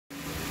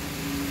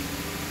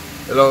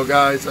Hello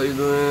guys, how you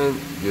doing?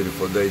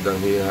 Beautiful day down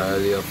here in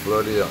Hialeah,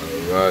 Florida.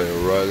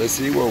 Alright. Let's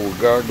see what we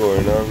got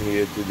going on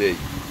here today.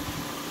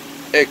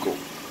 Echo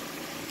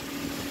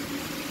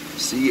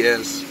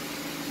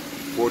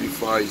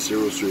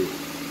CS-4500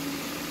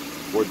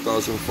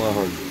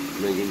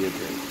 4500 making it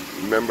thing.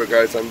 Remember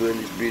guys, I'm doing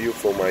this video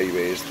for my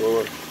eBay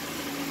store.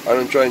 I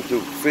don't trying to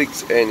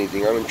fix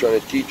anything. I'm not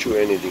trying to teach you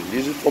anything.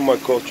 This is for my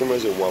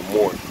customers that want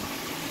more.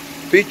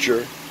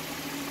 Picture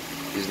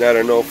is not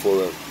enough for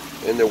them,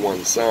 and they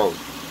want sound.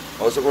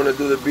 Also going to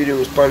do the video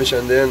in Spanish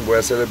and then voy a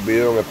hacer el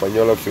video en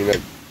español al final.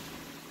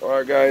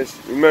 Alright guys,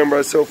 remember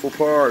I sell for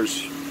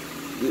parts.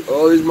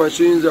 All these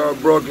machines are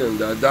broken,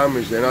 they're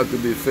damaged, they have to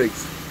be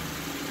fixed.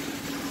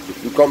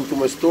 If you come to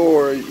my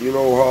store, you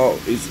know how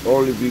it's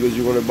only because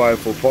you're going to buy it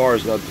for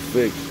parts, not to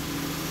fix.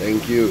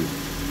 Thank you.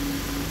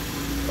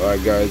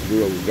 Alright guys, we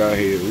got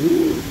here.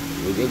 Ooh,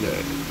 look at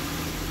that.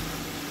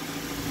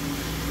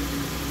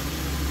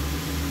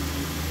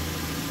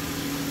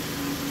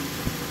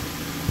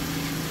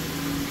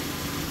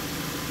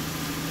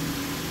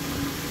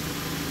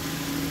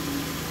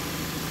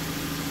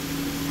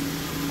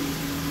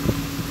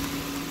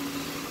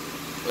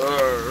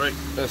 Alright,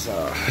 let's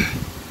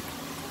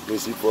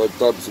see for the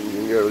top so we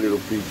can get a little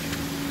peek.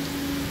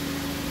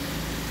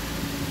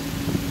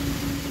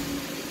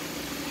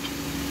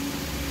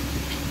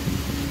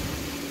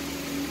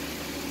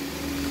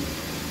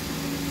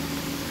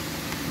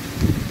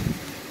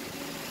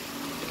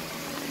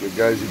 Okay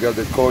guys, you got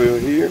the coil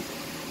here.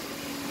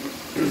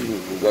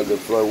 We got the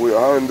flywheel. I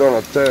haven't done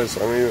a test.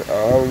 I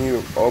haven't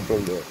even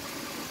opened the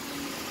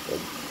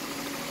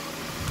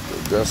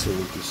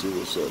gasoline to see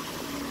what's up.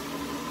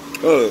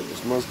 Oh, it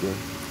smells good.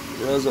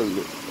 Yeah, it's a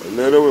little bit.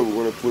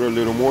 We're going to put a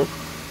little more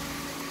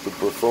to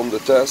perform the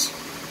test.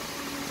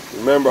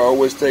 Remember, I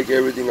always take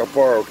everything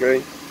apart,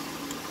 okay?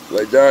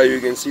 Like that, you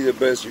can see the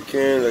best you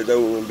can. Like that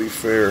will be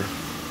fair.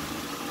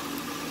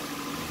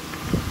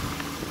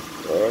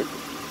 Alright.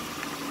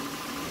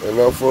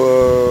 Enough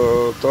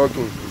for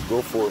talking. Let's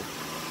go for it.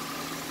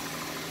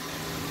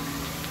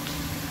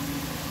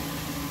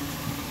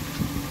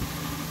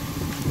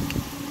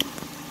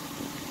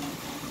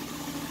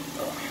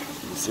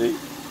 See?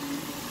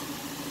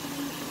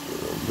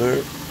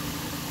 There.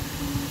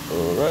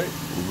 Alright,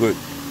 we're good.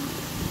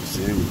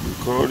 See, we're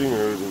recording,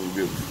 everything's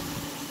beautiful.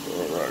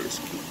 Alright, let's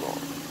keep going.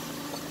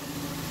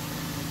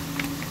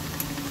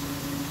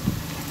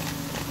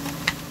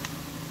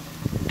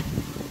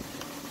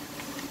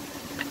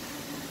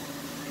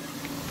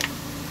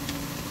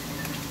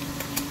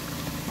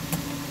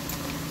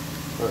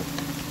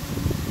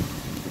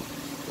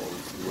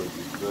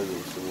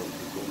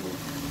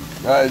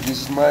 Guys,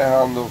 this is my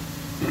handle.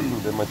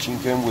 The machine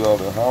came without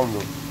a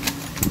handle.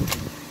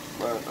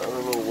 But I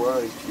don't know why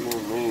it's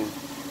killing me.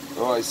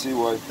 Oh, I see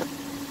why.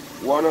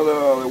 One of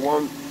the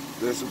one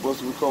that's supposed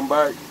to come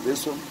back,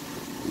 this one,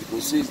 you can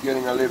see it's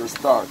getting a little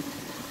stuck.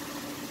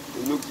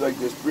 It looks like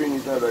the spring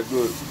is not that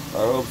good.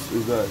 I hope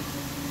it's that.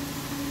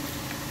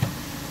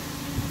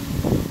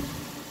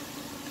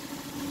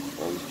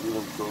 Oh, it's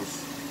getting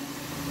close.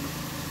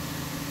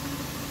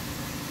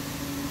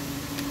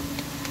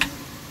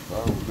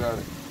 Oh, we got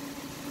it.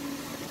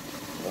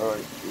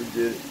 Alright, we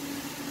did it.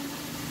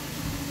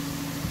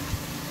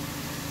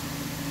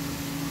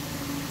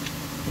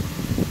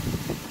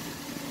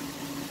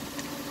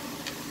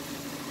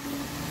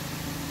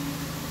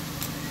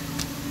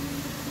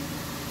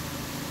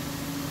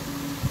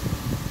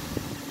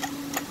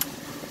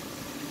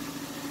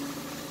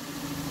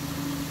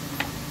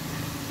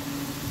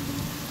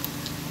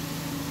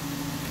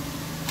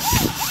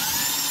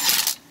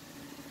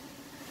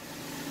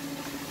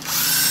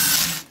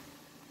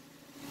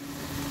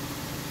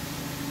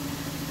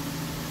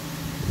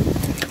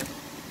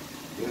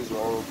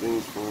 All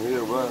things from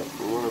here, but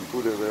we want to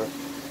put it there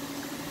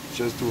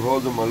just to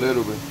hold them a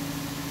little bit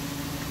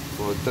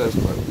for a test,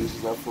 but this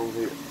is not from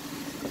here.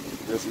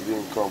 This it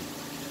didn't come.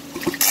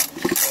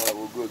 Alright,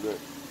 we're good there.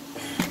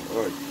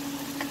 Alright,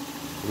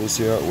 let me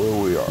see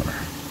where we are.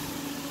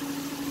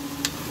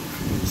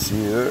 You can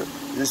see there.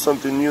 This is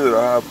something new that I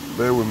have.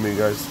 Bear with me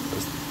guys,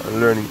 I'm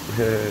learning.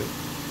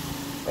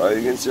 Alright,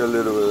 you can see a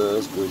little bit there.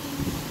 That's good.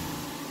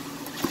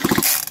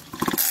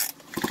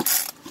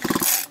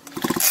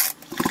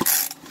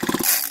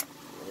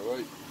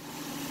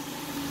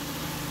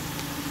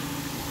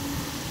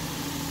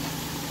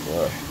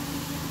 Alright.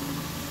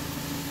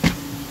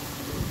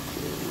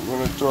 We're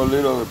going to throw a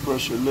little of the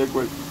pressure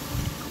liquid.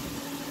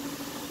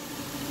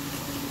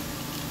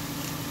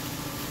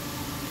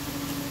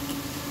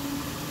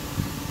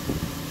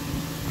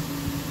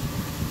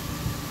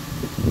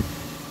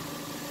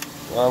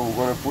 Alright, we're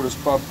going to put a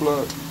spark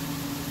plug.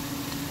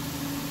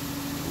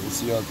 You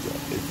see how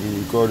if you're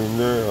recording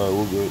there, alright,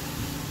 we're good.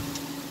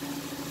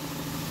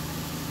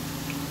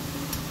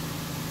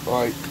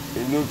 Alright,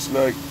 it looks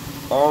like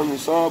on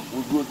is up,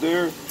 we're good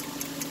there.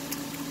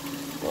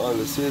 Alright,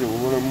 let's see it. We're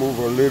going to move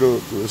a little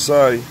to the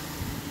side,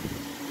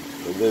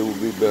 and then will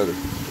be better.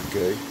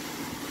 Okay.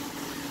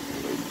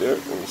 Right there,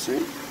 let me see.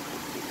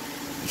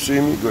 You see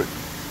me? Good.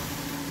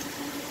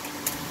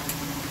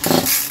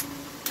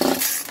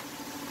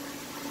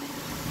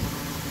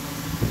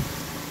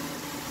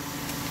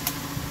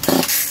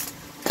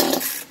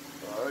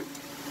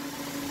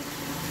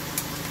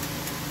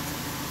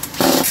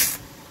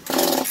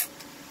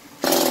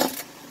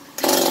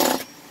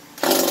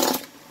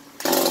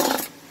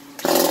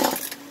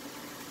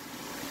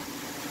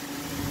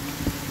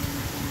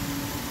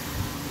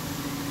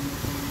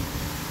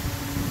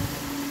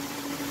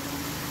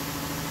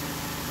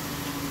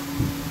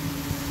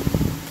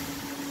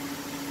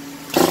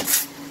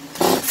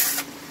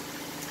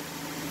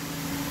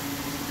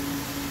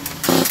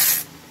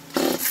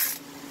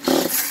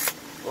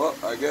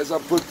 guess I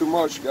put too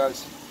much,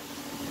 guys.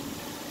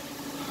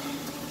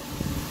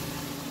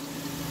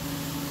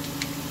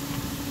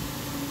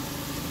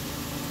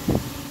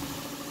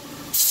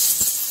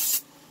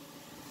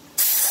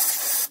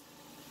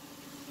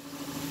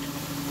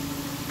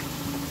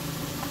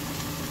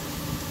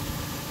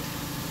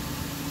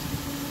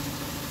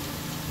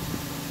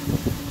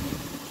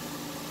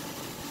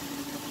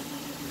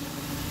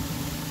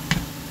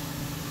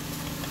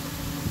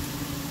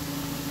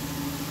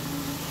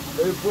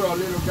 Let me put a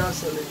little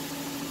gasoline.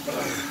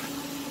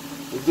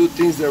 We do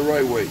things the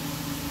right way.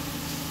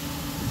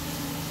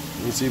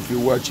 Let me see if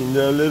you're watching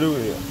there a little.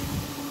 Yeah.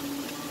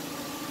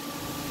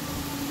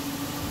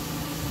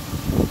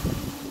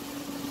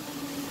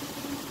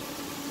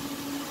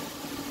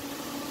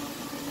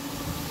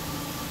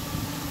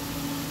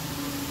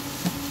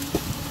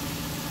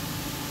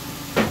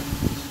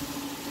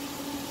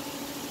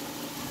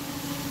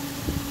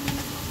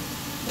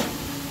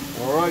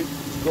 All right,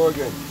 let's go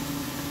again.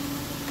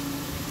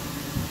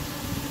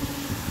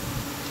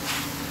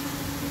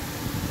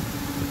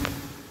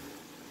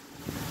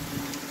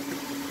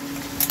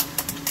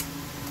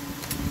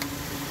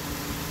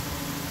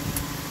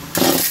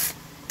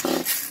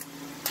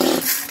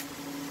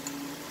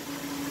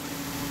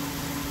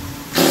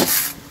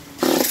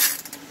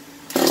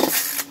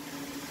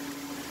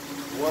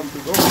 One to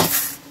go.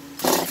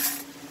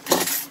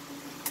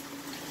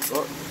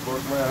 Oh,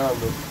 broke my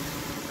handle.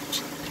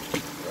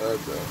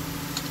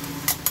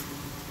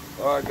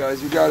 Alright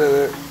guys, you got it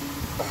there. I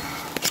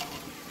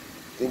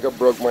think I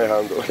broke my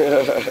handle.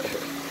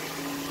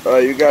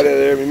 Alright, you got it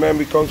there.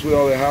 Remember, it comes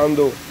without the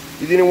handle.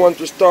 You didn't want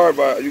to start,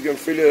 but you can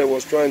feel it, I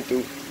was trying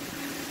to.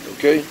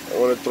 Okay, I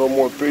want to throw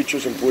more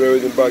pictures and put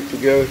everything back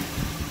together.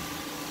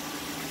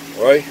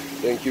 Alright,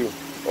 thank you.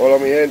 Hola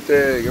mi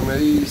gente, ¿qué me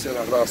dice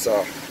la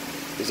raza?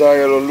 Tú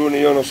sabes que los lunes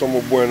y yo no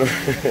somos buenos.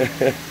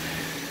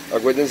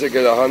 Acuérdense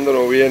que la handle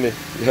no viene.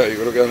 Ya, yo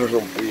creo que ya lo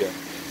rompía.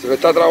 Se le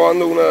está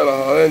trabando una de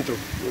las adentro.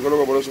 Yo creo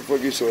que por eso fue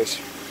que hizo eso.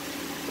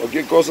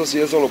 Cualquier cosa, si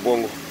eso lo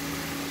pongo.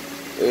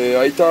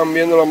 Ahí estaban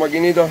viendo la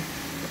maquinita.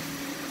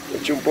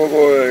 Eché un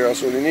poco de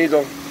gasolinita.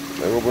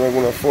 Le voy a poner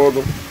una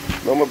foto.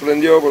 No me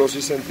prendió, pero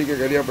sí sentí que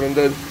quería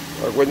prender.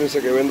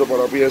 Acuérdense que vendo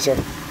para piezas.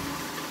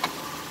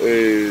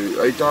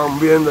 Ahí estaban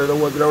viendo, les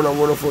voy a tirar unas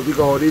buenas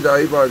fotitos ahorita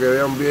ahí para que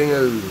vean bien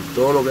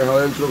todo lo que es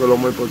adentro, que es lo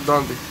más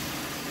importante,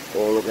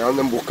 o lo que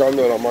anden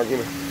buscando de la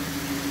máquina.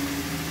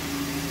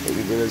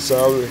 Aquí tiene el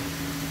sable,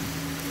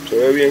 se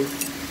ve bien.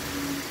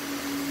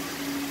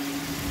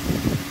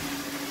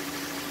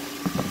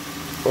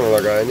 Bueno,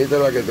 la cadenita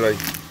es la que trae.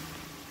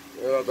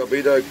 Mira la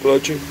tapita del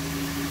clutch. El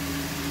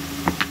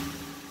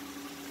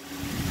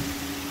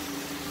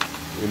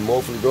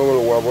mofle y todo me lo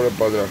voy a poner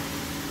para atrás.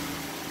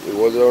 Y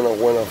voy a tirar una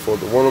buena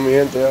foto. Bueno mi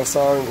gente, ya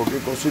saben,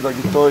 cualquier cosita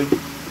aquí estoy.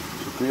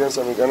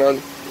 Suscríbanse a mi canal.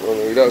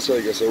 Bueno, y gracias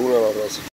y que se una a la raza.